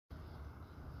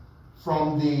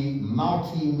From the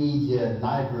multimedia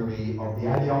library of the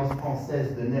Alliance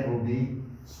Française Nairobi,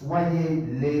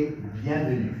 soyez les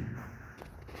bienvenus.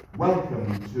 Welcome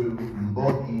to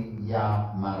Mbogi ya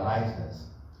Mawriter.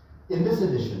 In this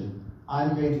edition,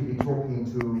 I'm going to be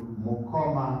talking to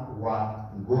Mukoma Wa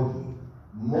Ngugi,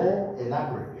 more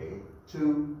elaborately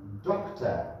to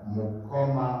Dr.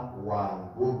 Mukoma Wa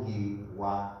Ngugi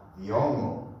wa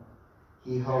Ngugi.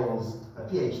 He holds a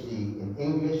PhD in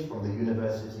English from the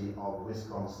University of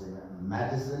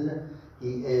Wisconsin-Madison.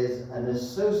 He is an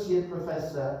associate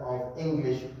professor of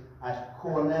English at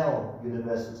Cornell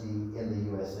University in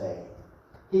the USA.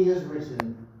 He has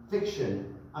written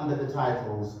fiction under the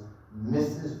titles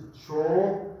Mrs.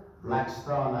 Shaw, Black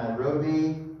Star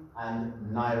Nairobi,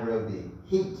 and Nairobi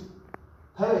Heat.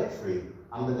 Poetry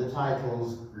under the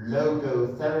titles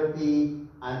Logotherapy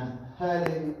and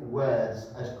Hurling Words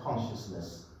at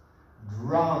Consciousness.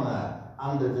 Drama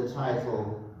under the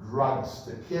title Drugs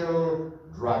to Kill,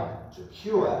 Drug to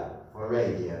Cure for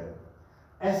radio.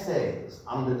 Essays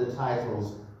under the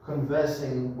titles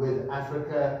Conversing with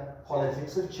Africa,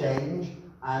 Politics of Change,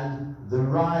 and The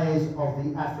Rise of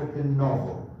the African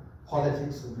Novel,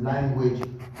 Politics of Language,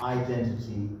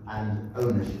 Identity, and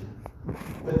Ownership.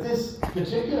 But this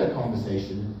particular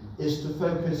conversation is to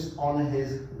focus on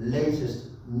his latest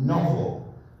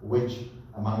novel, which,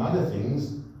 among other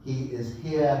things, he is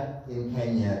here in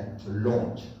Kenya to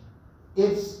launch.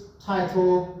 Its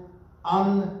title,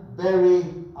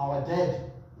 Unbury Our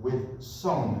Dead with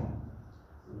Song.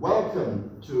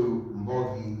 Welcome to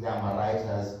Mbogi ya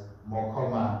Mawriter's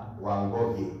Mukoma Wa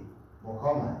Ngugi.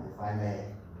 Mukoma, if I may.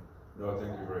 No,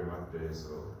 thank you very much,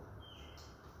 Deso.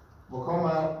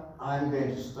 Mukoma, I'm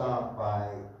going to start by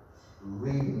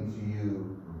reading to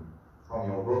you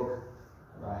from your book,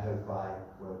 and I hope I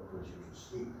won't put you to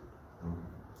sleep.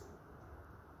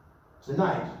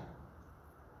 Tonight,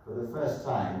 for the first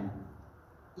time,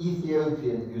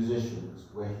 Ethiopian musicians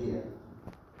were here.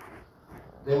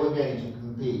 They were going to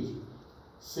compete,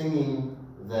 singing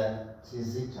the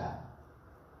Tizita.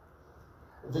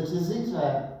 The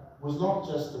Tizita was not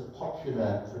just a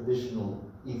popular traditional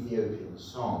Ethiopian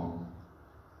song.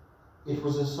 It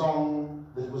was a song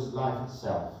that was life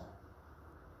itself.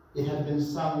 It had been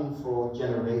sung for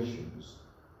generations,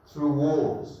 through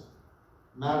wars,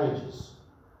 marriages,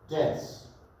 deaths,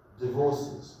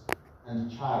 divorces,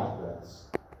 and childbirths.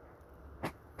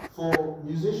 For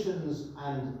musicians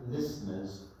and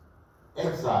listeners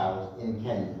exiled in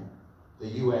Kenya, the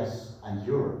US, and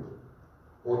Europe,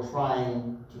 or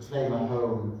trying to claim a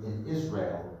home in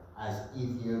Israel as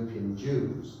Ethiopian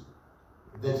Jews,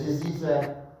 the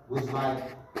Tizita was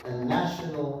like a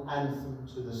national anthem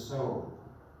to the soul,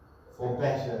 for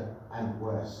better and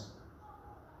worse.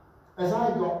 As I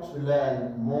got to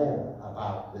learn more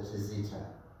about the Tizita,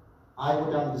 I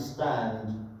would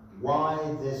understand why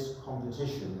this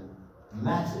competition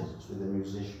mattered to the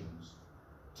musicians.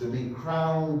 To be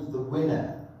crowned the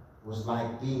winner was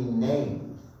like being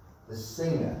named the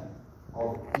singer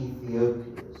of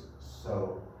Ethiopia's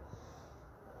soul.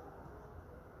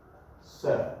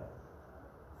 So,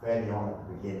 fairly on at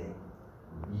the beginning,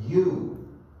 you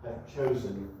have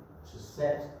chosen to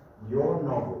set your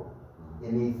novel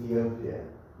in Ethiopia,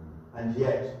 and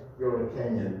yet you're a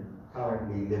Kenyan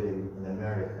currently living in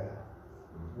America.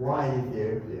 Why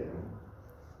Ethiopia?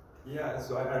 Yeah,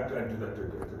 so I do that.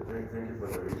 Thank you for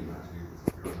the reading. Actually,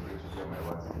 it was great to hear my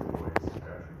words in your voice.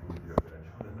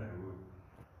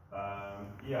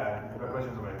 Yeah, the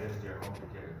questions of identity are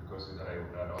complicated because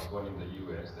I was born in the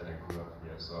US, then I grew up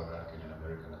here, so I'm Kenyan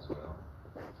American as well.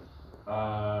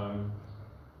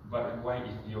 But why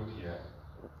Ethiopia?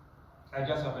 I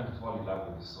just happened to fall in love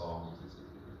with this song.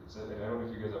 I don't know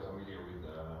if you guys are familiar with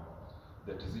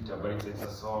the Tizita, but it's a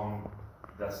song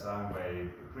that's sung by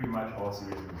pretty much all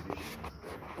serious musicians.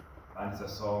 And it's a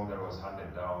song that was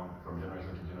handed down from generation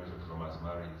to generation from us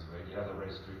marrieds, right? It has a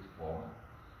very strict form.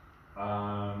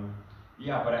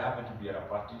 Yeah, but I happened to be at a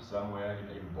party somewhere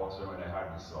in Boston when I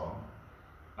heard this song.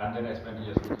 And then I spent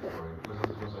years looking for it because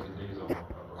it was on the days of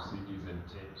CDs and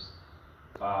tapes.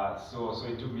 So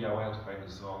it took me a while to find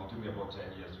this song. It took me about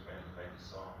 10 years to finally find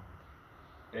this song.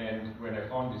 And when I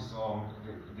found this song,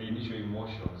 the initial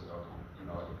emotions of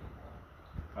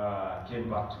came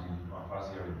back to me when I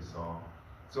first hearing the song.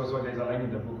 So there's a line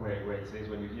in the book where it says,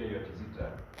 when you hear your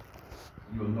Tizita,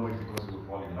 you'll know it because you'll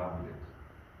fall in love with it.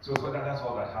 So that's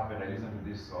all that happened. I listened to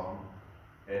this song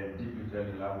and deeply fell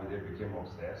in love with it, became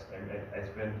obsessed. I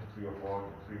spent 3, 4,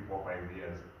 5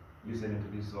 years listening to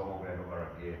this song over and over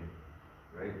again,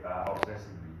 right?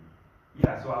 Obsessively.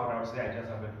 Yeah, so I would say I just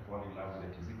happened to fall in love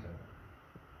with the Tizita.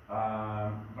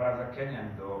 But as a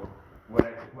Kenyan though, what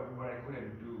I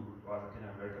couldn't do, as a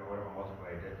Kenyan American, whatever multiple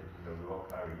identities that we all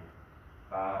carry,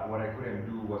 what I couldn't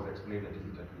do was explain the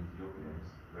Tizita to Ethiopians,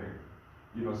 right?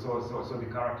 So the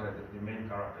character, the main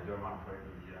character, John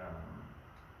Sibi-Okumu,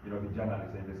 the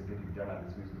journalist, the investigative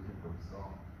journalist who is looking for the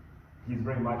song, he's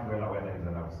very much well aware that he's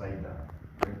an outsider,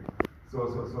 right? So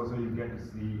you get to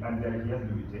see, and then he has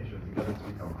limitations. He doesn't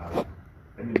speak Amharic.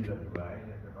 I mean, neither do I.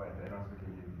 I don't speak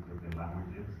any Ethiopian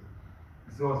languages.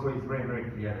 So it's very, very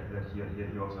clear that he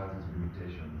also has his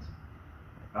limitations.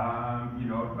 But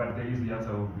the easy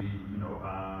answer would be,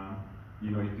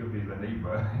 Ethiopia is a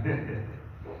neighbor.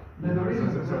 So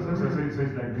it's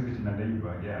like visiting a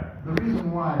neighbor, yeah. The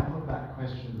reason why I put that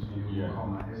question to you,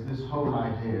 Mukoma, is this whole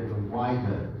idea, the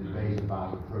wider debate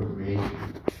about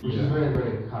appropriation, which is very,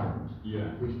 very current,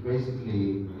 which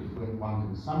basically, if one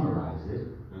can summarize it,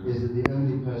 is that the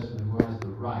only person who has the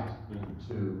right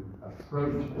to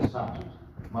approach a subject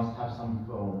must have some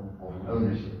form of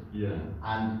ownership.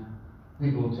 And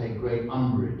people take great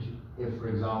umbrage if, for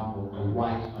example, a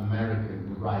white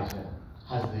American writer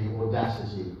has the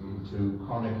audacity to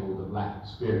chronicle the black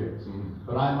experience.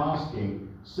 But I'm asking,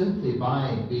 simply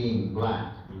by being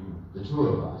black, the two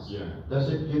of us, does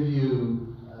it give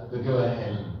you the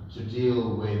go-ahead to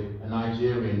deal with a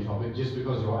Nigerian topic just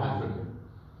because you're African?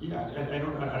 Yeah, I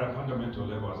know at a fundamental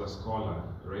level as a scholar,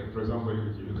 right? For example,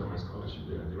 if you look at my scholarship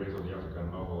there, the Rise of the African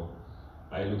Novel,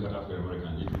 I look at African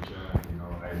American literature,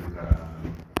 I look at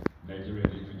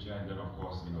Nigerian literature, and then of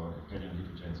course, Kenyan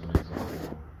literature and so on and so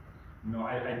forth.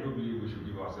 I do believe we should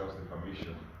give ourselves the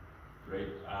permission, right,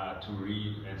 to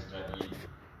read and study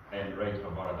and write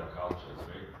about other cultures,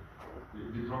 right?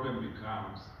 The problem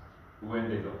becomes when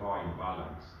there's a power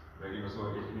imbalance, right?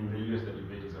 So in the US the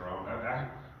debate is around.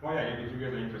 If you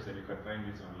guys are interested, you can find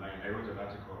this online. I wrote an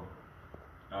article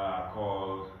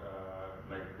called,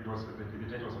 the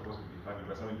title was supposed to be funny,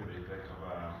 but something to the effect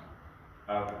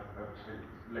of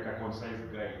like a concise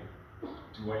guide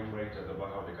to white writers about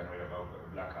how they can write about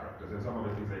black characters, and some of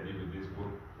the things I did with this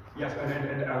book. Yes, and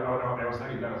I was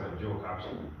saying that as a joke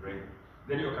actually, right?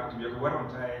 Then you come to me, okay, why don't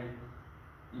I,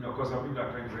 because some people are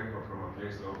trying to record from a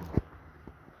place of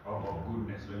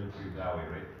goodness, let me put it that way,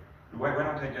 right? Why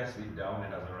don't I just sit down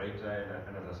and as a writer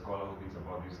and as a scholar who thinks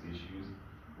about these issues,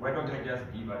 why don't I just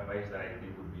give advice that I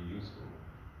think would be useful?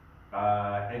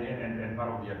 And part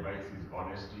of the advice is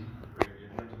honesty, right? You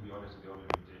have to be honest with your own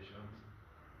limitations.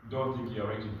 Don't think you're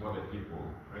writing for the people,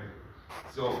 right?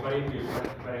 So, but I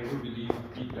do believe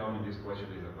deep down in this question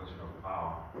is a question of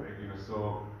power, right?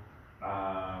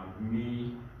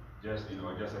 Me, just a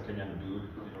Kenyan dude,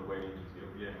 going into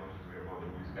Ethiopia and wanting to hear about the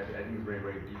music, I think it's very,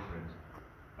 very different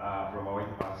from a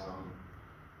white person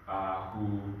who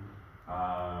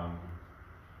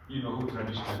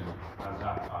traditionally has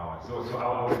that power. So I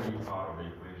want to be part of the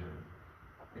equation.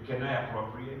 Can I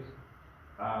appropriate?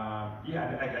 I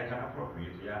can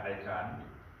appropriate. Yeah, I can.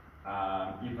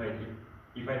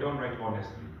 If I don't write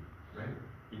honestly, right?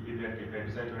 If I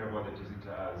decide to write about the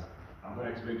Tizita as I'm going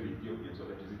to explain to Ethiopians what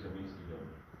the Tizita means to them,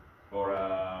 or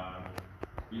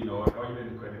even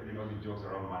the jokes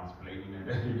around mansplaining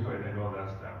and all that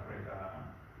stuff, right?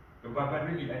 But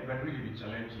really the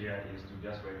challenge here is to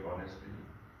just write honestly.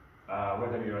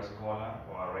 Whether you're a scholar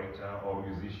or a writer or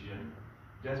musician,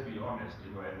 just be honest,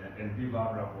 and be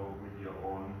vulnerable with your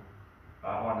own,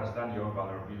 or understand your own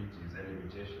vulnerabilities and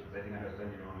limitations. I think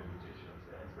understanding your own limitations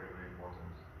is very, very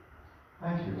important.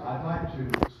 Thank you. I'd like to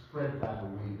spread that a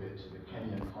wee bit to the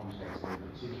Kenyan context in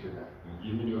particular.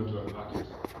 You mean you want to unpack it?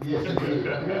 Yes,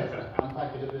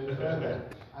 unpack it a bit further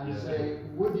and say,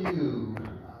 would you,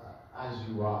 as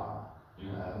you are,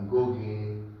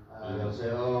 Mbogi, they'll say,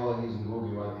 oh, he's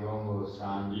Mbogi wa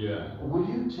Thiongo-san. Would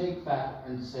you take that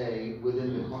and say,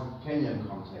 within the Kenyan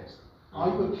context, are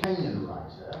you a Kenyan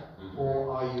writer,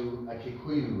 or are you a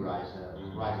Kikuyu writer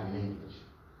writing in English?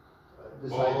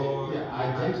 This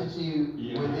identity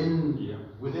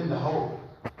within the whole.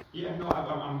 Yeah, no,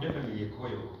 I'm definitely a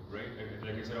Koyo, right?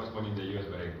 Like I said, I was born in the US,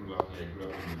 but I grew up here. I grew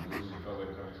up in the Blues. If I were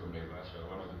coming from Naivasha,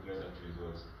 one of the pleasantries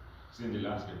was seeing the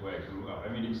landscape where I grew up. I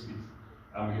mean,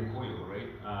 I'm a Koyo,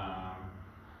 right?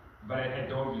 But I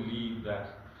don't believe that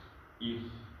if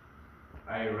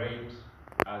I write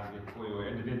as a Koyo,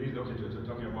 and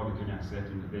talking about the Kenyan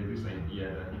setting, there's this idea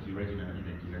that if you write in a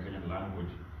Kenyan language,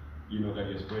 that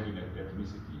you're spreading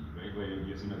ethnicity, right? Where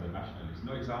you're seen as a nationalist.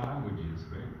 No, it's our languages,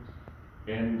 right?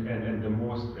 And the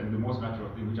most natural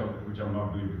thing, which I'm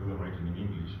not doing because I'm writing in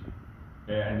English,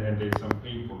 and there's some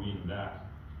pain for me in that.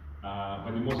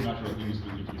 But the most natural thing is to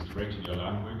write in your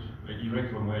language. Right? You write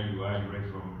from where you are.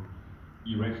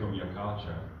 You write from your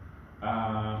culture.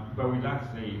 But with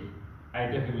that said, I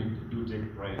definitely do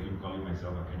take pride in calling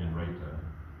myself a Kenyan writer,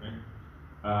 right?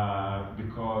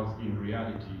 because in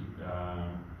reality,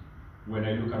 when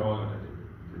I look at all of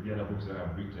the other books that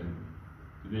I've written,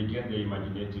 they get the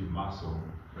imaginative muscle,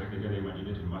 right? They get the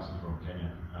imaginative muscle from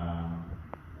Kenya.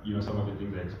 You know, some of the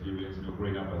things I experienced, you know,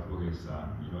 growing up as Mbogi's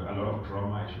son, you know, a lot of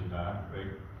trauma I should have,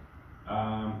 right?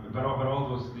 But all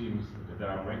those things that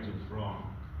I'm writing from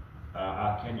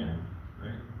are Kenyan,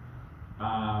 right?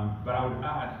 But I would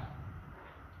add,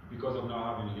 because of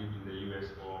now having lived in the US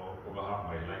for over half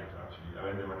my life, actually, I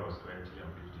went there when I was 20,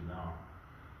 I'm 50 now,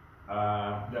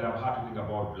 that I've had to think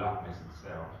about blackness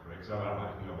itself, right? So I've had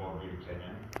to think about being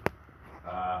Kenyan.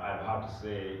 I've had to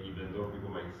say, even though people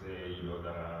might say, you know,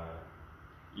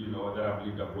 that I've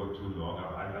lived abroad too long,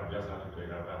 I've just had to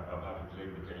claim, I've had to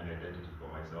claim the Kenyan identity for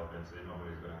myself and say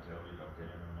nobody's going to tell me if I'm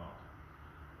Kenyan or not.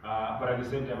 But at the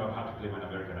same time, I've had to claim an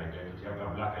American identity, I have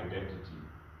a black identity.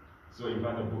 So in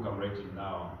fact, the book I'm writing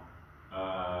now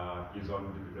is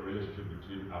on the relationship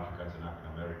between Africans and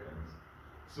African Americans.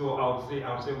 So I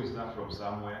would say we start from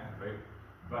somewhere, right?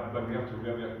 But we have to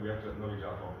acknowledge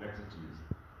our complexities.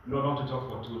 No, not to talk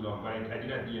for too long, but I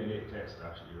did a DNA test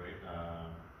actually, right?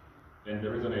 And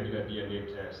the reason I did a DNA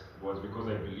test was because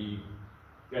I believe,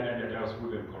 and I was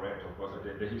proven correct, of course,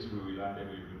 the history we learned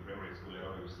in primary school, I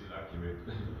don't know if it's still accurate,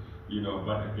 you know,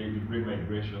 but the great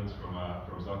migrations from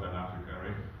Southern Africa,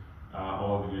 right?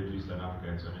 All the way to Eastern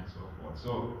Africa and so on and so forth.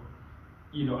 So,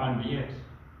 you know, and yet,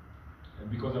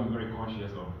 because I'm very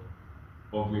conscious of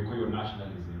Gikuyu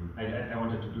nationalism, I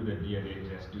wanted to do the DNA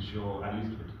test to show, at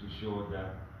least to show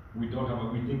that we don't have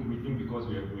we think because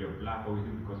we are black, or we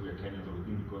think because we are Kenyans, or we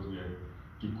think because we are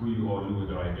Kikuyu or Luo,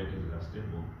 that our identities are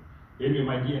stable. Anyway,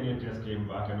 my DNA test came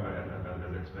back, and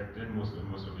as expected, most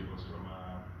of it was from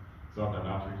Southern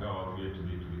Africa all the way to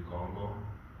the Congo.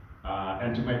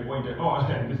 And to my point,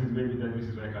 and this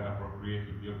is like an appropriate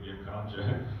Ethiopian culture.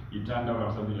 It turned out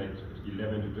I'm something like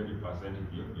 11 to 20%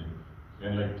 Ethiopian,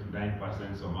 and like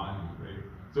 9% Somali, right?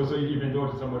 So even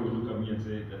though somebody will look at me and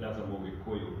say that that's a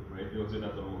Mawriter, right? They'll say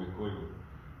that's a Mawriter.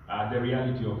 The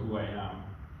reality of who I am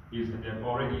is that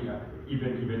already,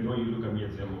 even though you look at me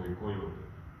and say Mawriter,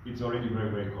 it's already very,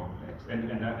 very complex.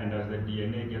 And as the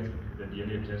DNA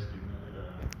testing,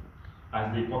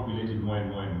 as they populate it more and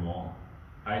more and more,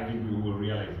 I think we will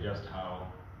realize just how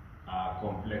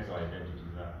complex our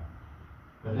identities are.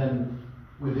 But then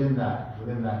within that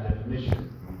definition,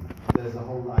 there's the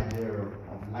whole idea of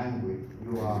language.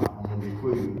 You are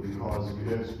Mawriter because you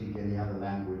don't speak any other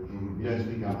language. You don't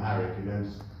speak Amharic, you don't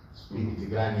speak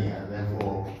Tigrania,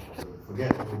 therefore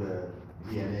forget all the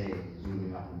DNA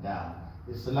zooming up and down.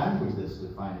 It's the language that's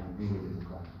defining who it is.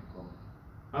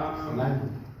 It's the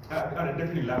language.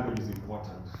 Definitely language is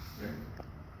important, right?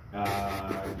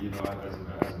 You know, as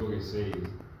Mbogi says,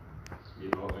 you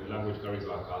know, language carries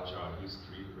our culture, our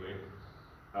history, right?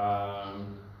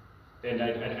 And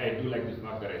I do like the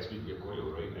fact that I speak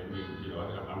Gikuyu, right? I mean, you know,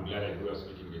 I'm glad I grew up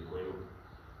speaking Gikuyu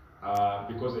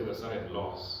because there's a certain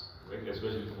loss, right?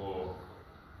 Especially for,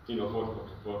 you know,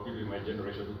 for people in my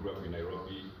generation who grew up in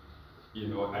Nairobi. You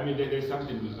know, I mean, there's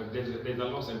something, there's a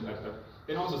loss,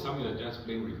 and also something that's just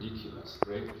plain ridiculous,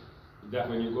 right? That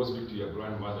when you go speak to your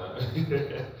grandmother,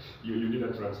 you need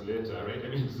a translator, right? I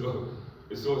mean, so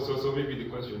maybe the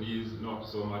question is not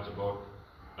so much about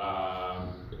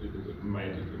my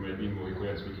being Mawriter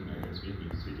and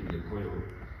speaking Gikuyu.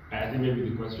 I think maybe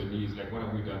the question is, like, what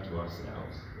have we done to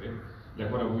ourselves, right?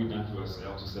 Like, what have we done to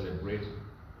ourselves to celebrate?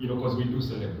 You know, because we do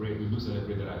celebrate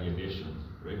that alienation,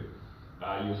 right?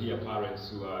 You hear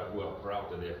parents who are proud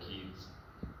that their kids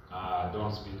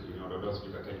don't speak a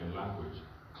Kenyan language.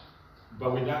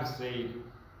 But with that said,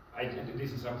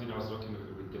 this is something I was talking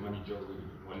with Kimani Jogu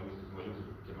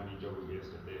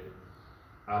yesterday.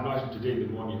 No, actually today in the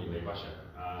morning in Naivasha.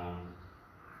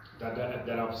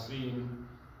 That I've seen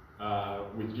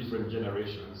with different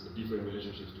generations, different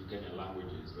relationships to Kenyan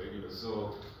languages, right? You know,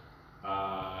 so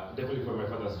definitely for my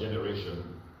father's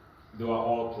generation, they were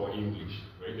all pro-English,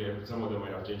 right? Some of them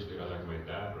might have changed their like my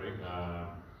dad, right?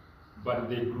 But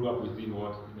they grew up within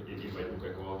what in my book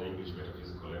I call the English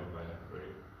metaphysical empire,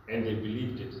 right? And they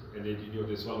believed it, and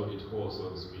they swallowed it whole, so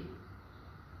to speak.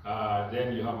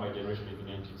 Then you have my generation in the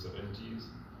 1970s,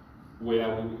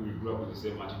 where we grew up with the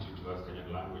same attitude towards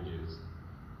Kenyan languages.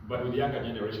 But with the younger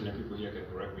generation, and people here can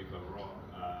correct me if I'm wrong,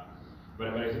 but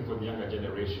I think for the younger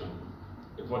generation,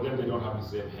 for them they don't have the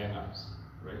same hang-ups,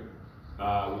 right?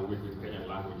 With Kenyan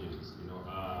languages, you know.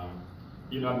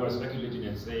 I'm going speculating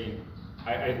and saying,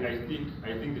 I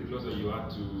think the closer you are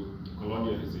to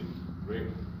colonialism, right,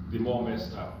 the more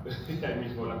messed up. I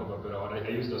mean, for lack of a better word, I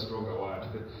used a stronger word,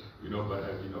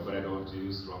 but I don't want to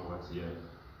use strong words here.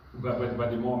 But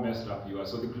the more messed up you are,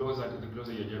 so the closer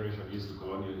your generation is to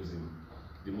colonialism,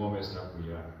 the more messed up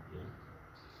we are.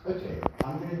 Yeah. Okay,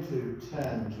 I'm going to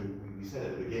turn to, we said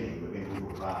at the beginning, we're going to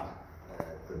talk about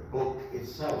the book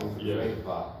itself, Yeah. the great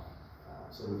part.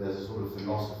 So there's a sort of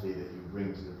philosophy that you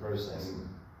bring to the process.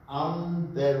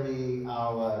 Unbury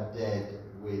Our Dead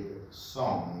with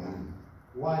Song.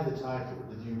 Why the title?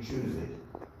 Did you choose it?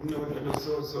 No,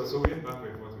 so we went back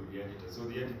and forth with the editor. So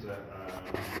the editor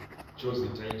chose the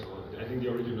title. I think the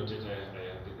original title I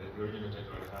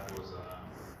had was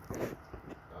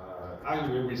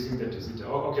actually we sing the Tizita.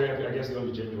 Oh, okay, I guess the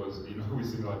only change was we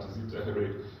sing our Tizita,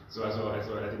 right? So I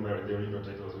think the original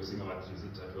title was we sing our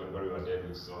Tizita to Unbury Our Dead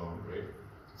with Song, right?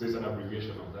 So it's an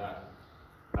abbreviation of that.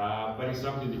 But it's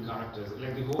something the characters,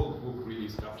 like the whole book really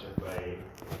is captured by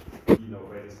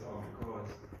by the song, because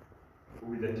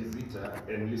with the Tizita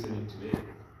and listening to it,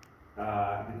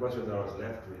 the question that I was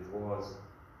left with was,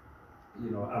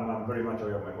 I'm very much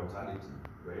aware of my mortality,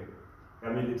 right? I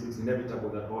mean, it's inevitable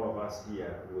that all of us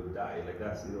here will die. Like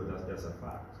that's just a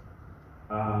fact.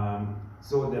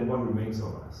 So then, what remains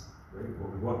of us, right?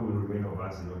 What will remain of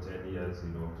us, 10 years,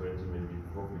 20, maybe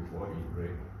hopefully 40,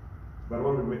 right? But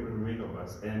what will remain of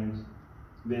us? And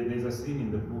there's a scene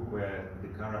in the book where the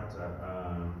character,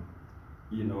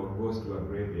 goes to a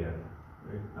graveyard,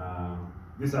 right?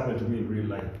 This happened to me in real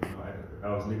life. I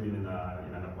was living in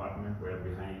an apartment where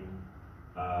behind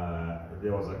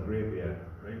there was a graveyard,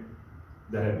 right,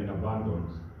 that had been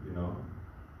abandoned,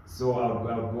 So I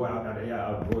would go out, I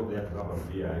would go there to have a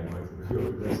beer, it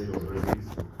was very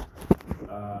peaceful.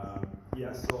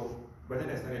 But then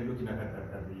I started looking at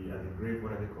the grave,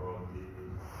 what are they called,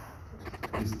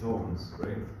 the stones,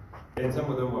 right? And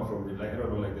some of them were from the, the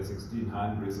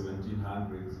 1600s,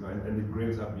 1700s, and the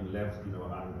graves have been left,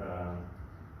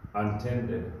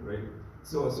 untended, right?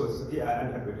 So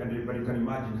but you can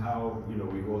imagine how,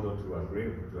 we hold on to our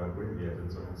graveyard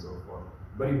and so on and so forth.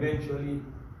 But eventually,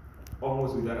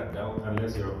 almost without a doubt,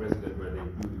 unless you're a president where they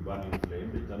do the burning flame,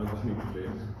 the eternal burning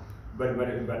flame, but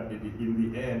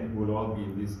in the end, we'll all be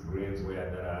in these graves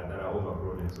that are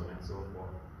overgrown and so on and so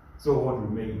forth. So what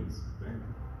remains, right?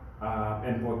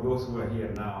 And for those who are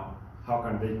here now, how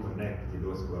can they connect with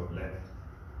those who have left?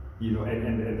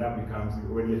 And that becomes,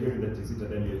 when you're hearing the Tizita,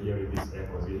 then you're hearing these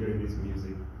echoes, you're hearing this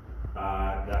music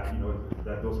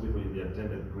that those people in the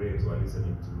attended graves were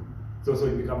listening to. So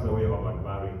it becomes a way of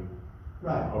unburying.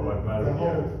 Right. The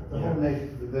whole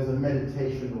nation, there's a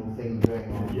meditational thing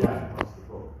going on right across the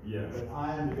book. Yeah. But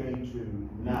I am going to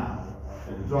now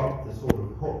drop the sort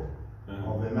of hook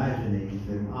of imagining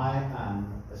that I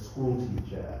am a school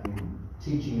teacher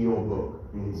teaching your book.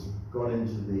 It's got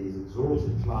into these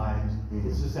exalted climes.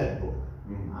 It's a set book,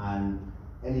 and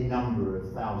any number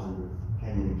of thousands of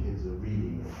Kenyan kids are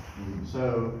reading it.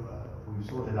 So we've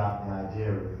sorted out the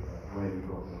idea of where you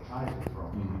got the title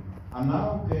from. I'm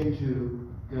now going to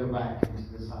go back into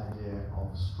this idea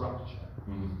of structure.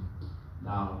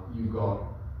 Now, you've got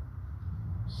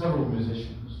several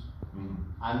musicians,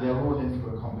 and they're all into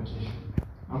a competition.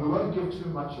 And we won't give too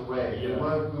much away. We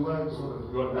won't sort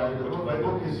of, the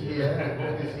book is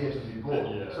here to be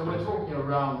bought. So we're talking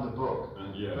around the book.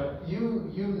 But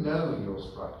you know your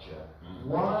structure.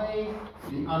 Why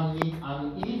the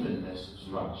unevenness of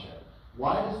structure?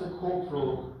 Why does the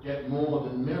corporal get more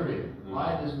than Miriam?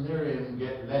 Why does Miriam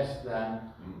get less than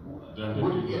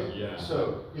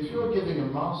So, if you're giving a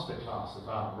master class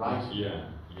about writing,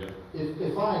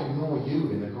 if I ignore you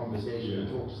in a conversation and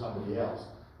talk to somebody else,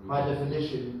 by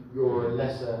definition, you're a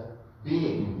lesser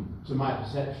being to my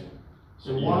perception.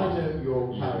 So why don't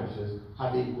your characters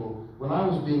have equal? When I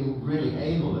was being really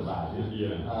anal about it,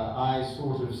 I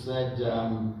sort of said,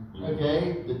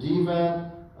 okay, the diva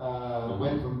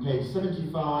went from page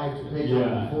 75 to page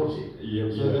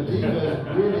 140. So the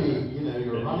diva really,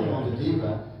 you're running on the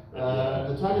diva.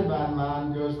 The Taliban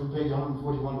man goes from page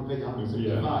 141 to page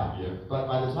 175. But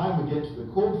by the time we get to the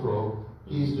corporal,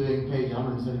 he's doing page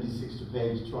 176 to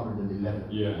page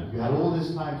 211. You had all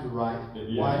this time to write.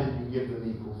 Why did you give them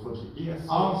equal footing?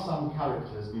 Are some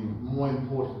characters more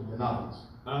important than others?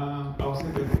 I would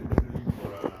say definitely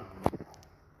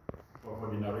for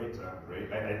the narrator, right?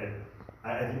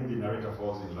 I think the narrator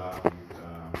falls in love with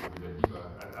the diva,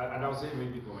 and I would say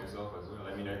maybe for myself as well.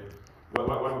 I mean, one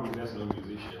of the best known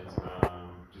musicians,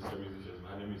 just a musician,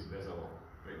 my name is Bezawal,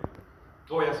 right?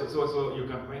 Oh yeah, so you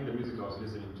can find the music I was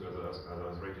listening to as I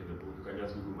was writing the book. You can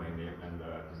just Google my name and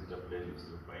visit a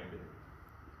playlist to find it.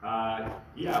 But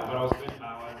I was spending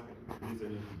hours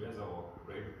listening to Bezawal,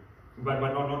 right? But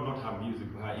not her music,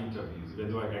 but her interviews.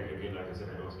 Even though again, like I said,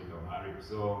 I don't speak Amharic,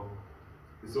 so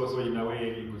in a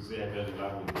way you could say I fell in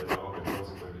love with Bezawal, and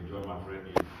consequently John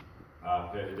Sibi-Okumu,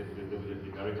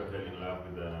 the narrator fell in love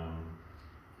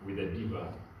with the diva.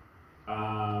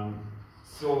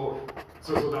 So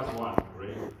that's one,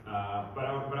 right? But I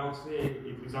would say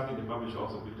it's something the publisher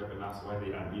also picked up and asked why the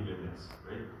unevenness,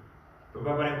 right?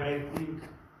 But I think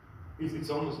it's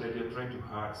almost like you're trying to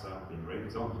hide something, right?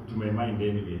 It's almost, to my mind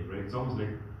anyway, right? It's almost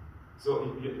like, so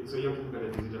you have to look at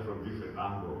the visitor from different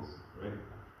angles, right?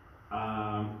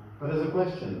 But there's a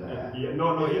question there.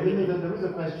 There is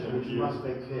a question which you must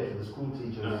make clear to the school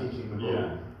teacher teaching the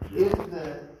book. Is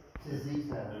the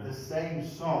Tizita the same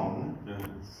song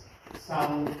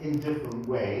sung in different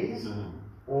ways,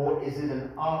 or is it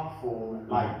an art form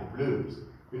like the blues?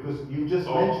 Because you just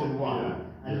mentioned one,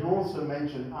 and you also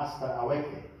mentioned Asta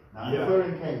Aweke. Now, if we're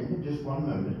in Kenya, just one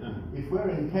moment, if we're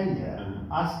in Kenya,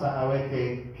 Asta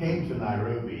Aweke came to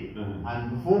Nairobi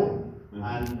and performed.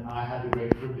 And I had the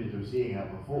great privilege of seeing her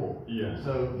perform.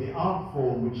 So the art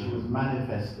form which she was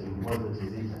manifesting was the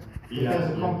Tizita. If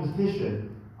there's a competition,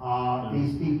 are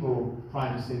these people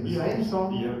trying to sing the same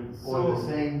song or the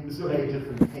same, play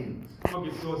different things?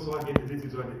 Okay, so again, this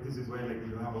is why like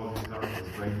you have all these characters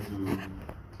trying to,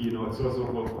 you know, so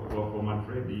for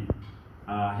Manfredi,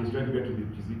 he's trying to get to the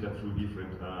Tizita through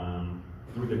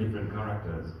the different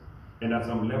characters, and at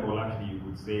some level, actually, you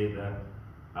could say that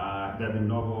the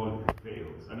novel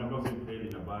fails, and I'm not saying fail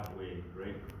in a bad way,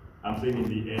 right? I'm saying in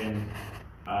the end,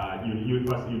 you need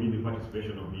the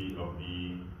participation of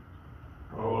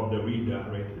the reader,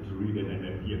 right, to read it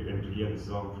and to hear the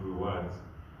song through words.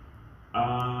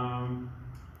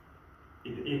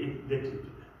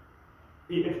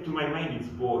 To my mind, it's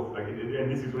both. Like,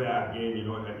 and this is where again, you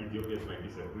know, Ethiopians might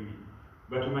disagree,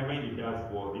 but to my mind, it does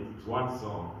both. It's one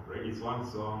song, right? It's one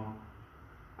song.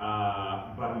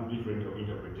 But with different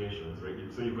interpretations, right?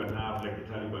 So you can have like the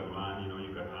Taliban man, you know,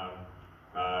 you can have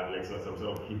like some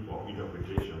sort of hip hop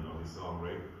interpretation of the song,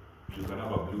 right? You can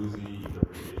have a bluesy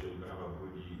interpretation, you can have a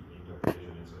boogie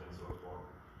interpretation, and so on and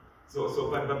so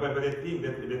forth. But the thing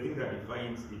that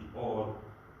defines it all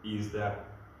is that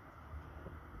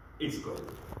it's got.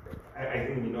 I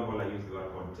think in the novel I use the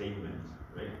word containment,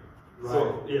 right?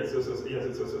 So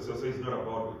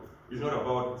it's not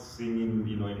about singing,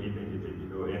 you know, and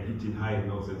hitting high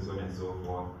notes and so on and so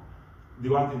forth. The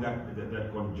one thing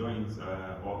that conjoins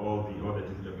all the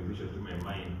Tizita musicians to my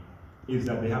mind is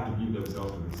that they have to give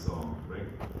themselves to the song, right?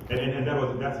 And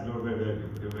that's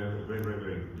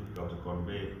very difficult to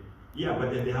convey. Yeah,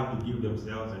 but then they have to give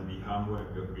themselves and be humble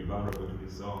and be vulnerable to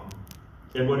the song.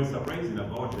 And what is surprising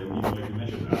about them, you know, like you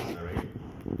mentioned Asta, right?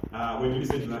 When you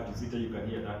listen to that Tizita, you can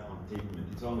hear that containment.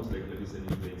 It's almost like you're listening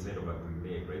to the inside of a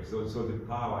grenade, right? So the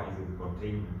power is in the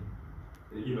containment.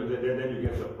 You know, then you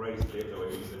get surprised later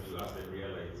when you listen to us and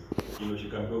realize, you know, she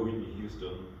can go Whitney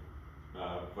Houston.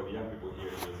 For the young people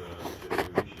here, she's a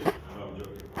musician. I know I'm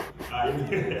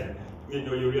joking. You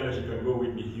know, you realize you can go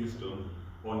Whitney Houston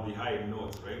on the high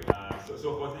notes, right?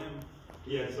 So for them,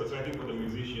 yeah. So I think for the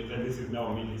musicians, and this is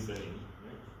now me listening.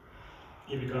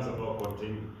 It becomes about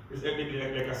containment. It's like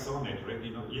a sonnet, right?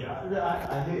 You know,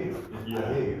 I hear you.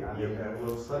 I hear you. I mean,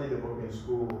 we'll study the book in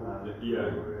school.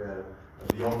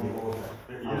 Beyond the author.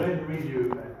 I'm going to read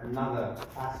you another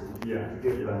passage to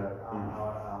give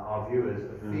our viewers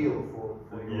a feel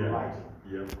for your writing.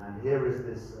 And here is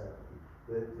this: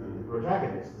 the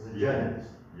protagonist is a journalist,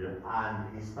 and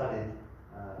he studied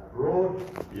abroad.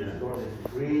 He's got his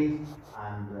degree,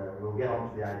 and we'll get on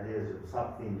to the ideas of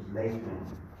sub-themes later.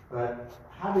 But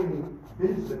having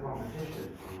been to the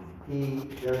competition,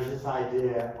 there is this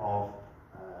idea of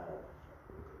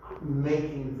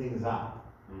making things up.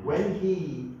 When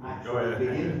he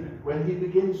actually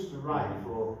begins to write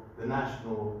for the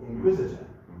National Inquisitor,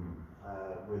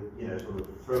 with sort of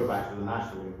throwback to the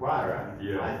National Enquirer,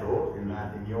 I thought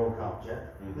in your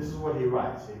culture, this is what he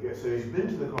writes. So he's been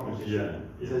to the competition.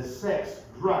 He says, "Sex,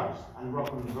 drugs, and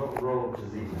rock and roll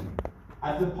Tizita.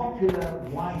 At the popular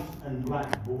white and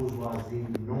black bourgeoisie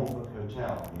Norfolk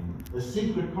Hotel, a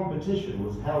secret competition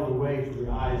was held away from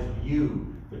the eyes of you,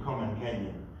 the common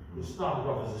Kenyan. It started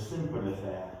off as a simple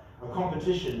affair, a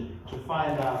competition to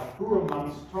find out who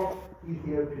amongst top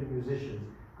Ethiopian musicians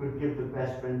could give the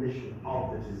best rendition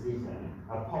of the Tizita,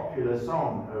 a popular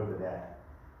song over there.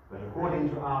 But according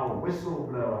to our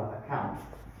whistleblower account,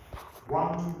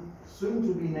 one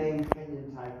soon-to-be-named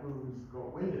Kenyan tycoons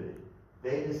got wind of it.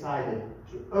 They decided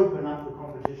to open up the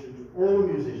competition to all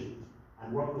musicians,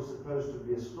 and what was supposed to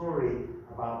be a story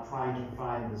about trying to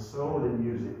find the soul in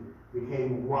music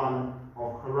became one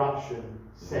of corruption,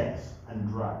 sex, and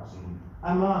drugs.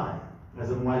 Am I, as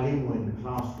a mwalimu in the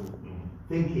classroom,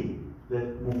 thinking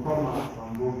that Mukoma Wa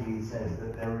Ngugi says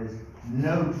that there is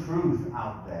no truth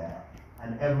out there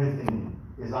and everything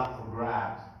is up for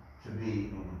grabs to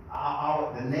be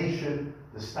the nation,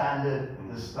 the standard,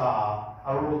 the star,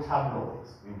 are all tabloids.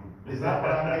 Is that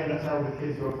what I'm going to tell the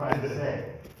kids you're trying to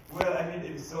say? Well, I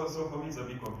mean, so for me it's a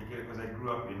bit complicated because I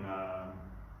grew up in,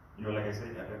 like I said,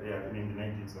 in the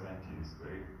 1970s,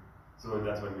 right? So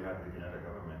that's when we had the Kenyatta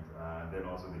government. Then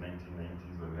also the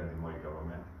 1990s when we had the Moi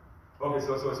government. Okay,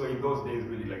 so in those days,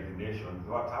 really, like the nation,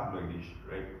 they were tabloidish,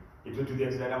 right? It was to the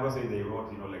extent, I'm not saying they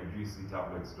wrote, like juicy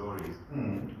tabloid stories,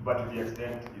 but to the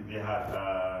extent they had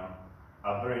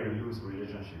a very loose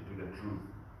relationship to the truth,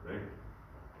 right?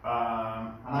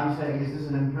 And I'm saying, is this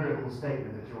an empirical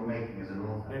statement that you're making as an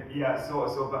author? Yeah,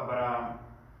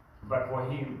 but for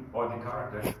him, or the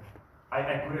character,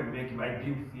 I couldn't make him, I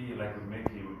didn't feel I could make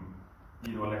him,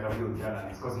 like a real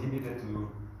journalist, because he needed to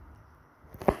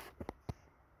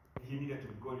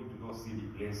go into those city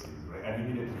places, right? And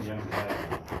he needed to be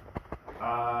unreliable.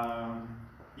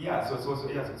 So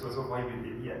for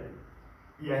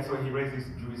him, so he raised this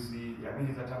juicy, I mean,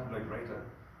 he's a tabloid writer.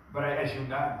 But I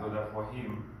should add, though, that for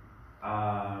him,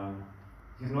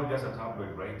 he's not just a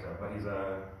tabloid writer, but he's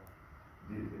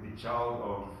the child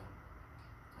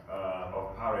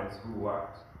of parents who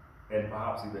worked and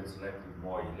perhaps even slept with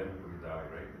Moi, let me put it that way,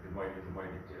 right? The Moi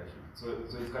dictatorship.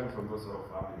 So he's coming from those sort of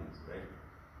families, right?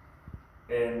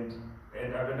 And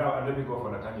now let me go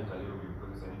on a tangent a little bit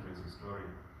because it's an interesting story.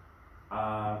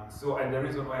 And the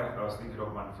reason why I was thinking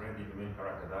of Manfredi, the main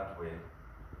character, that way,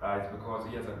 it's because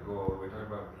years ago, we're talking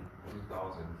about the 2000s,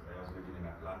 I was living in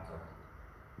Atlanta,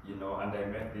 and I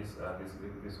met this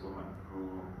woman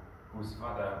whose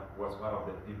father was one of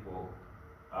the people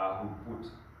who put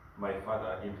my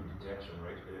father into detention,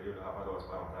 right? Her father was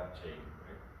part of that chain,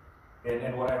 right?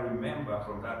 And what I remember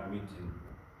from that meeting,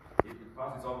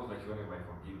 first it's almost like she wanted my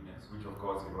forgiveness, which of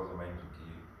course it wasn't mine to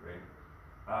give, right?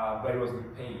 But it was the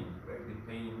pain, right? The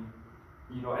pain,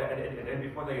 and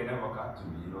before that it never occurred to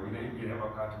me, it never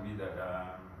occurred to me that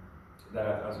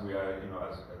as we are,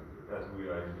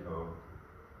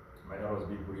 my dad was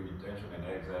being put in detention and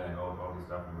exile and all this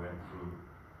stuff we went through.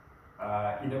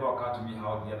 It never occurred to me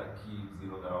how the other kids,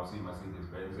 that I was seeing Mercedes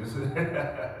Benzes,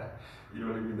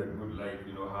 living that good life,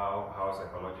 how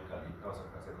psychologically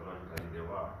they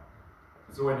were.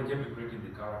 So when it came to creating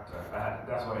the character,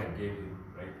 that's what I gave him,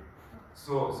 right?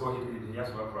 So he has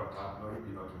to work for a tabloid,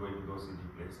 to go into those city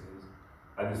places.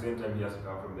 At the same time, he has to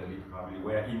come from the elite family,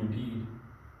 where indeed,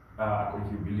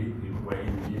 if you believe him, where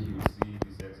indeed you see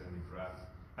the sex and the drugs.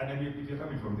 And then if you're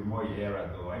coming from the Moi era,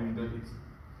 though, I mean, it's,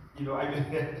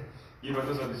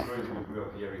 those are the stories we grew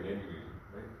up hearing anyway,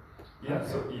 right? Yeah.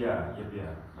 Okay. So yeah.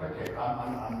 Okay,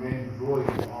 I'm going to draw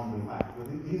you on the map. Well,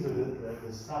 these are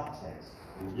the subtext.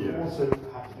 You also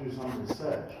have to do some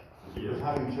research. Because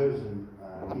having chosen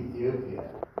Ethiopia,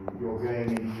 you're going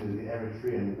into the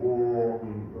Eritrean war,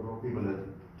 people are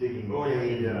digging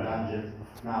caves and dungeons.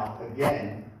 Now,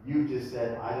 again, you just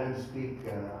said, I don't speak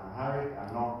Amharic,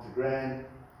 I'm not Tigrayan,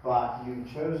 but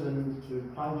you've chosen to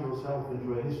plunge yourself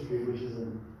into a history which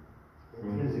isn't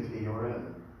intrinsically your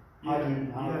own. How do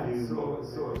you put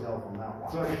yourself on that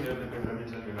one? So let me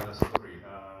tell you another story,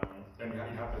 and it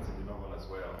happens in the novel as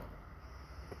well.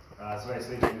 So I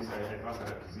say this, I first had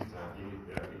a visitor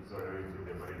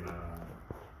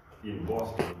in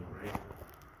Boston, right?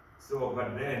 So,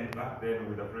 but then, back then,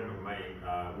 with a friend of mine,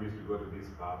 we used to go to this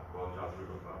pub called Charles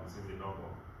River Pub, it's in the novel.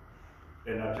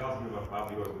 And at Charles River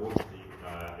Pub, it was mostly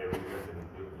Eritreans and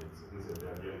Ethiopians. So this is the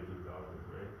early 2000s,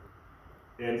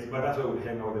 right? But that's why we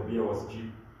hang out, the beer was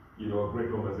cheap, great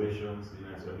conversations,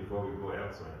 so before we go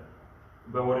elsewhere.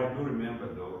 But what I do remember,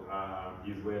 though,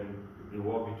 is when the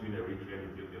war between Eritrea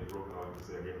and Ethiopia broke out,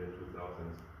 again in the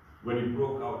 2000s. When it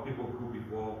broke out, people who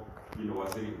before, were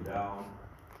sitting down,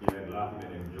 and laughing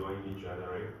and enjoying each other,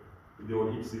 right? They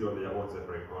would each sit on their own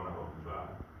separate corner of the bar.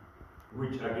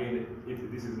 Which again,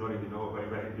 this is not in the novel,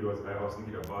 but it was, I was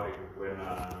thinking about it when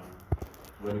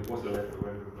the post-electoral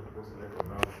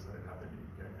violence started happening in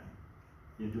Kenya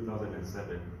in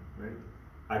 2007, right?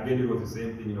 Again, it was the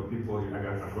same thing, people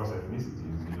across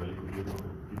ethnicities,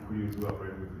 Kikuyus who are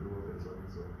friends with Luos and so on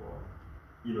and so forth,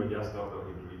 just start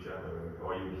talking to each other,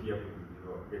 or you hear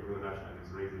people, Gekko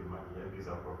nationalists raising money, and these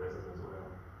are professors as well,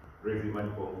 raising money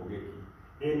for Mbogi.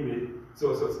 Anyway,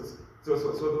 so those.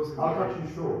 I'll cut you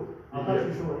short. I'll cut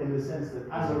you short in the sense that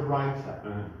as a writer,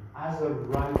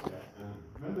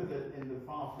 remember that in the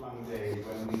far-flung days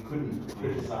when we couldn't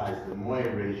criticize the Moi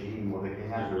regime or the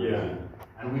Kenyatta regime,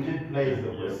 and we did plays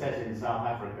that were set in South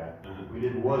Africa. We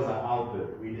did Waza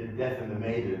Albert, we did Death and the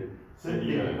Maiden,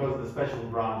 simply because the special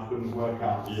branch couldn't work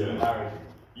out the similarity.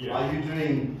 Are you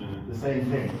doing the same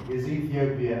thing? Is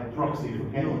Ethiopia a proxy for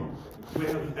Kenya?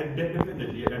 Well,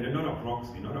 definitely, and not a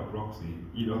proxy,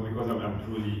 because I'm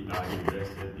truly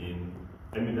invested in,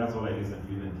 that's all I listen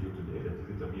to even until today, that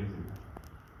is the music.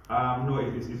 No,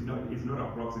 it's not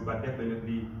a proxy, but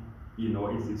definitely,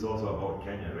 it's also about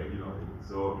Kenya, right?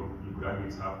 So you could argue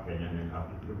it's half Kenyan and half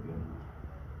Ethiopian.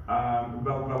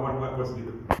 But when I was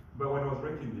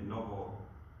writing the novel,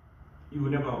 it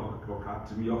would never have occurred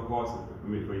to me. Of course,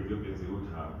 for Ethiopians, it would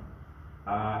have.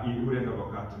 It wouldn't have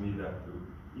occurred to me that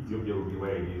Ethiopia would be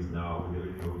where it is now,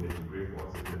 with the great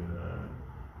forces and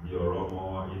the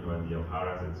Oromo, and the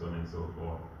Amharas and so on and so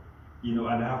forth. And I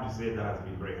have to say that has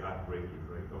been very heartbreaking,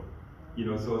 right? So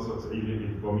even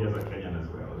for me as a Kenyan as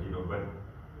well,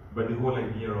 but the whole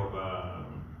idea of how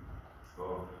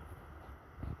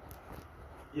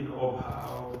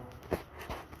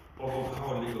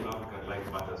little African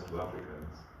life matters to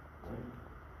Africans, right?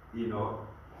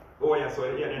 Oh yeah, so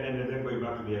yeah, and then going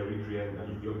back to the Eritrean and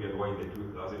Ethiopian war in the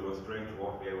 2000s, it was trench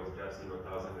warfare, it was just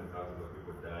thousands and thousands of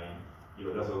people dying.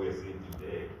 That's what we're seeing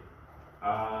today.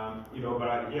 But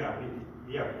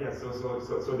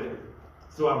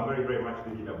so I'm very, very much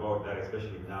thinking about that,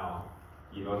 especially now,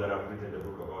 that I've written a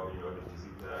book about, the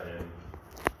Tizita and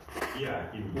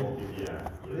in Mbogi,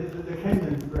 The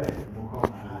Kenyan thread,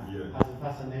 Mukoma, has a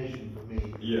fascination for me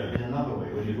in another way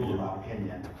when you talk about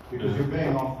Kenya, because you're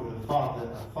going off with a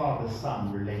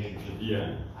father-son relationship,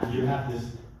 and you have this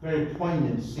very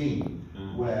poignant scene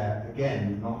where,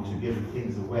 again, not to give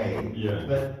things away,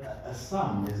 but a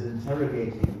son is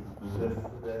interrogating the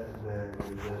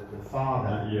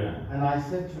father, and I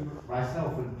said to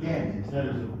myself again, in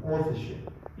terms of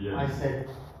authorship, I said,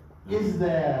 is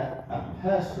there a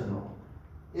personal,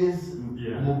 is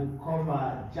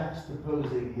Mukoma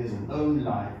juxtaposing his own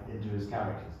life into his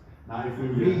characters? Now, if we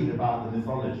read about the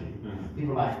mythology,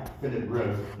 people like Philip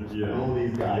Roth and all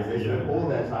these guys, they spend all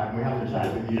their time, we have a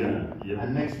chat with you,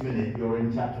 and next minute you're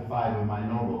in chapter 5 of my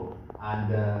novel, and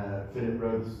Philip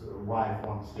Roth's wife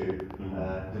wants to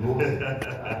divorce him.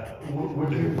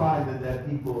 Would you find that there are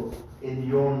people in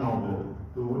your novel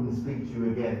who wouldn't speak to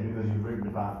you again because you've written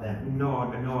about them? No,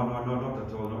 not at all.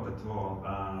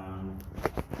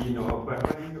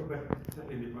 But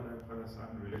certainly the father-son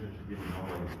relationship in the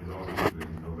novel is also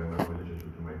different, by my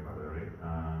relationship to my father, right?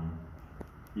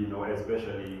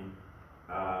 Especially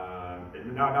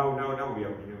now we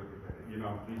are,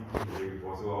 I'm 50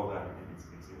 before, so all that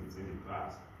it's in the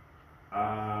past.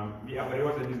 But it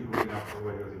wasn't easy growing up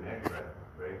when he was in exile,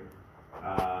 right?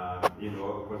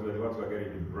 Because the ones who are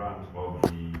getting the brunt of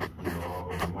the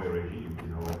Moi regime,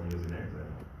 when he was in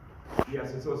exile.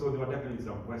 So there were definitely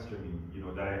some questioning,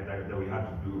 that we had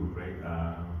to do, right?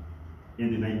 In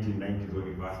the 1990s when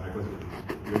we passed, because we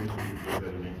went to the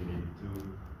in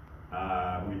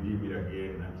 1982, we did meet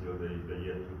again until the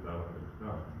year 2000.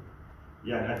 I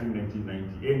think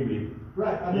 1990. Anyway.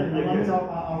 Right.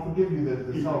 I'll forgive you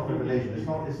the self-revelation. It's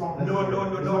not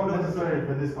necessary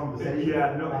for this conversation.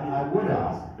 I would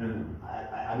ask. I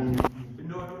mean.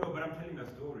 No. But I'm telling a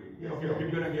story. If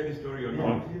you're gonna hear the story or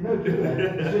not.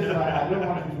 It's just I don't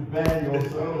want you to bare your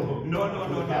soul. No.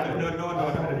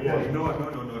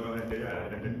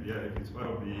 It's part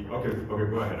of the. Okay, go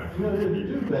ahead. No, you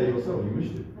do bare your soul. You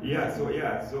wish to. So you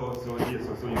have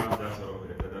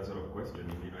that sort of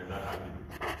questioning, and that happened.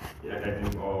 I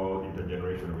think all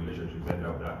intergenerational relationships end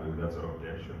up that way, with that sort of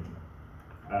tension.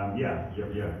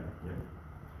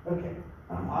 Okay.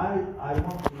 I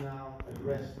want to now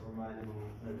address from my little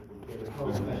notebook here the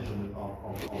whole question of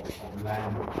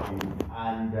language,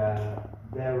 and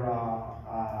there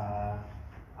are.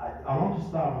 I want to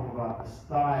start off about the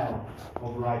style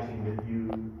of writing that you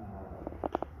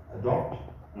adopt.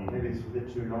 Maybe it's a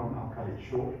bit too long, I'll cut it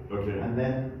short. Okay. And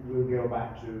then we'll go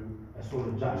back to a sort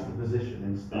of juxtaposition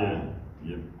in style.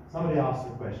 Somebody asked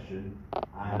a question,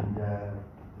 and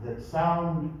that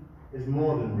sound is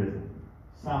more than rhythm.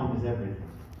 Sound is everything.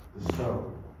 The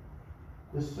soul.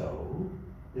 The soul,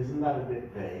 isn't that a bit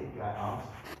vague, I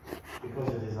asked?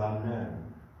 Because it is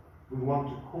unknown. We want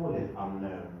to call it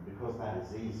unknown because that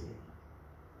is easy.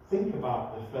 Think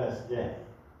about the first death,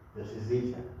 the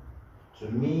Tizita. To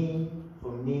me,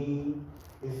 for me,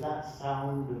 is that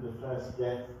sound of the first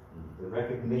death, the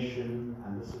recognition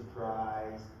and the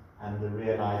surprise and the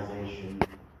realization,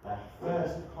 that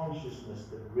first consciousness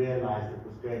that realized it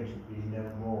was going to be no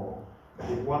more.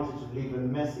 It wanted to leave a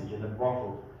message in a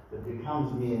bottle that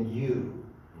becomes me and you.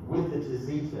 With the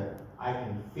Tizita, I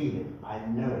can feel it, I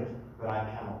know it, but I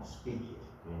cannot speak it.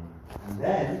 And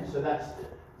then, so that's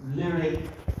lyric,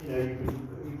 you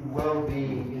could well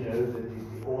be,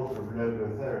 the author of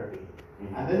logotherapy.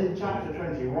 And then in chapter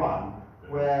 21,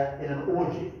 we're in an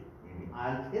orgy.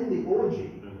 And in the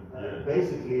orgy,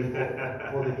 basically,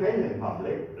 for the Kenyan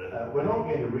public, we're not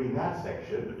going to read that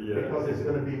section because it's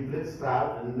going to be blitzed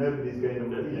out and nobody's going to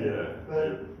read it.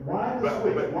 But why the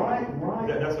switch? Why?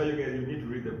 That's why you need to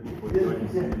read the book. We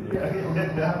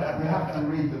have to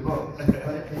read the book.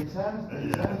 But in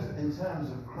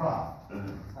terms of craft,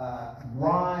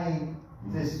 why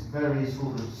this very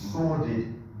sort of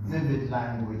sordid, vivid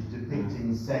language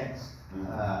depicting sex,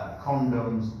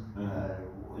 condoms,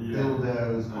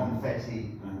 dildos,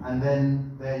 confetti, and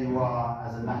then there you are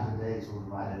as a latter-day sort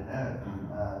of, I don't know,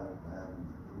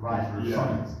 writer of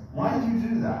sonnets. Why did you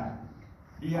do that?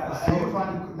 Yeah, Are you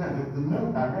trying to, no, the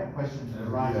more direct question to the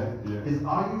writer is,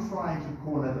 are you trying to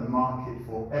corner the market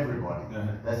for everybody?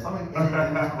 There's something in it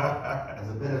in this book, there's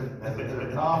a bit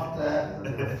of laughter,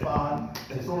 there's a bit of fun,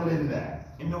 it's all in there.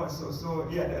 I mean, I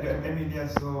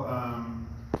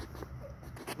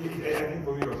think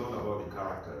for me it was all about the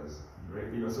characters,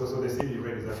 right? So the scene you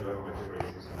read is actually one of my favorite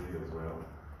scenes to read as well.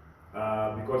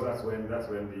 Because that's when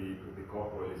the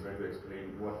corporal is trying to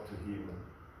explain what to him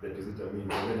the visitor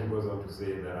means, and then he goes on to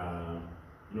say that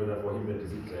that for him the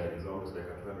visitor is almost like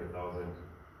a 200,000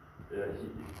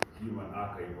 human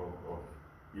archive of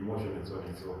emotion and so on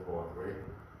and so forth, right?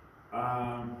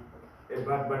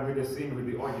 But with the scene, with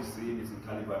the orgy scene, it's in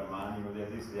Taliban Man. There's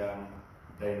this young,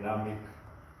 dynamic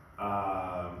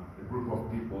group of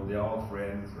people. They're all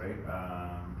friends, right?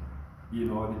 The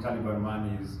Taliban Man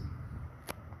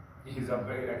he's a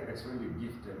very extremely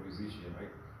gifted musician, right?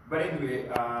 But anyway,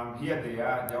 here they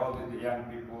are. They're all the young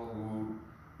people who,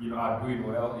 are doing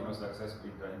well,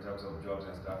 successfully in terms of jobs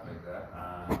and stuff like that.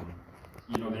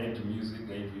 They're into music,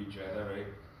 they're into each other, right?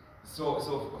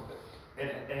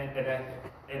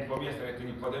 And for me, I started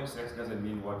thinking, for them, sex doesn't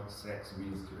mean what sex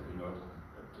means to,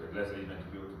 let's say, even to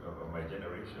people of my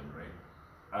generation, right?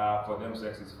 For them,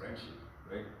 sex is friendship,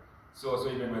 right? So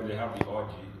even when they have the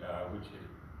orgy, which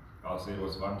I'll say it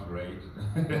was fun to rate.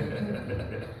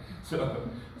 so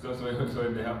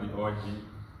when they have the orgy,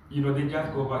 they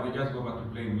just go back to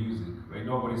playing music, right?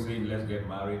 Nobody's saying let's get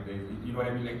married. You know what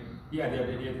I mean? Like,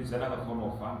 it's another form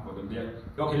of fun for them.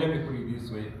 Okay, let me put it this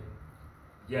way: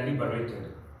 they are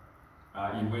liberated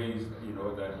in ways,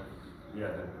 that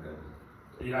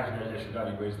actually I should add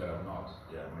in ways that I'm not.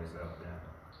 Yeah, myself.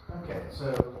 Yeah. Okay, so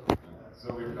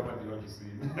we've covered the orgy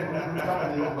scene.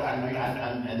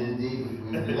 and indeed,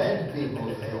 we've led people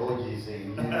to the orgy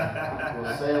scene.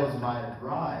 Your sales might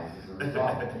rise as a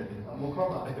result.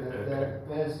 Mukoma,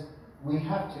 we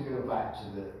have to go back to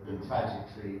the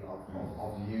trajectory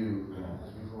of you as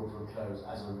we draw to a close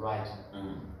as a writer.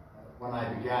 When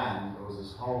I began, there was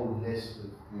this whole list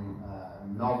of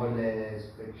novels,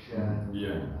 fiction.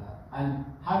 And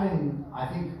I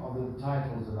think of the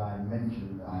titles that I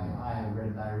mentioned, I have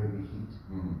read Nairobi Heat,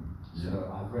 so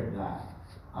I've read that.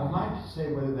 I'd like to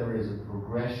say whether there is a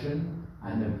progression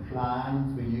and a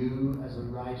plan for you as a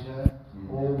writer,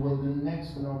 or will the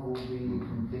next novel be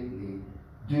completely,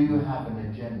 do you have an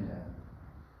agenda?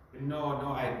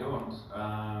 No, I don't.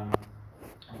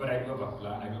 But I do have a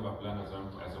plan. As I'm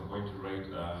going to write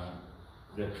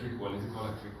the trequel. Is it called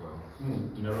a trequel?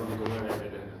 Nairobi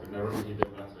Heat,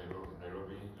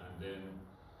 Nairobi,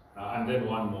 and then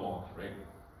one more, right?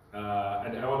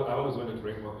 And I always wanted to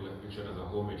write popular fiction as a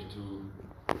homage to,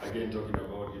 again, talking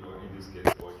about, in this case,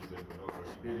 orgies and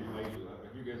pornography. David Mailu.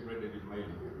 Have you guys read David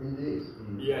Mailu? Indeed.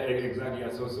 Yeah, exactly.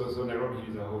 Yeah. So Nairobi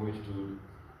is a homage to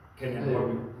Kenyan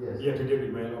to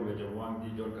David Mailu, Mwangi,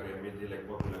 John Kariamete, like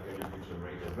popular Kenyan fiction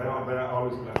writers. But I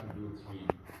always plan to do three.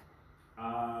 I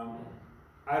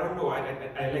don't know. I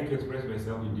like to express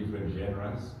myself in different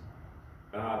genres.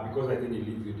 Because I think it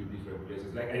leads you to different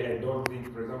places. Like I don't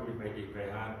think, for example, if I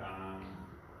had,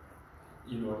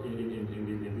 in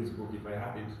this book, if I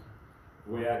had it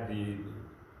where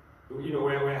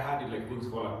where I had it like things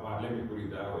fall apart. Let me put it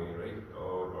that way, right?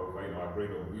 Or a grain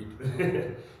of wheat.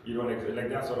 like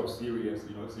that sort of serious,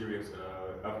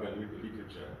 African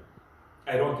literature.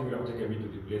 I don't think that would take me to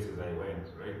the places I went,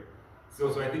 right?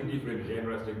 So I think different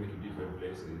genres take me to different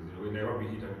places. In Nairobi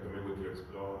Heat, I'm able to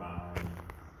explore.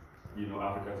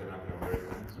 Africans and African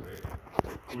Americans, right?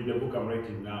 With the book I'm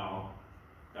writing now,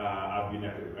 I've been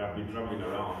traveling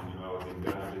around. I was in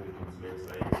Ghana visiting slave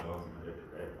sites. I was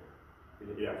a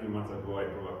few months ago. I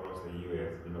drove across the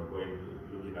U.S.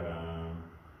 Looking at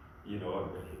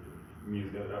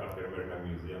African American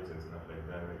museums and stuff like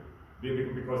that. Right?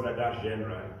 Because that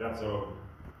genre, that sort of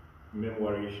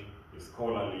memoirish,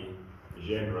 scholarly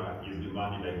genre is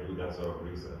demanding I do that sort of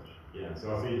research. Yeah.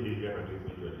 So I say this genre takes me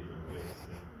to a different place.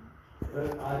 Yeah.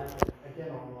 But again,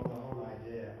 on the whole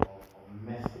idea of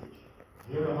message,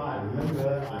 here am I,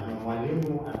 remember, I'm a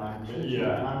mwalimu and I'm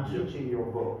teaching your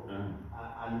book.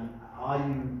 And are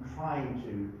you trying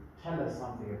to tell us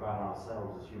something about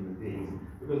ourselves as human beings?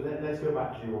 Because let's go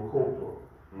back to your corporal.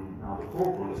 Now, the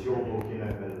corporal is your book,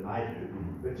 better than I do.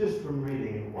 But just from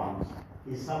reading it once,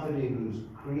 he's somebody who's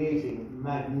created amazing,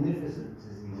 magnificent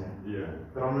Caesar. Yeah.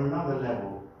 But on another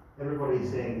level, everybody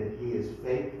is saying that he is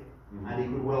fake and he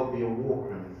could well be a war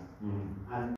criminal. And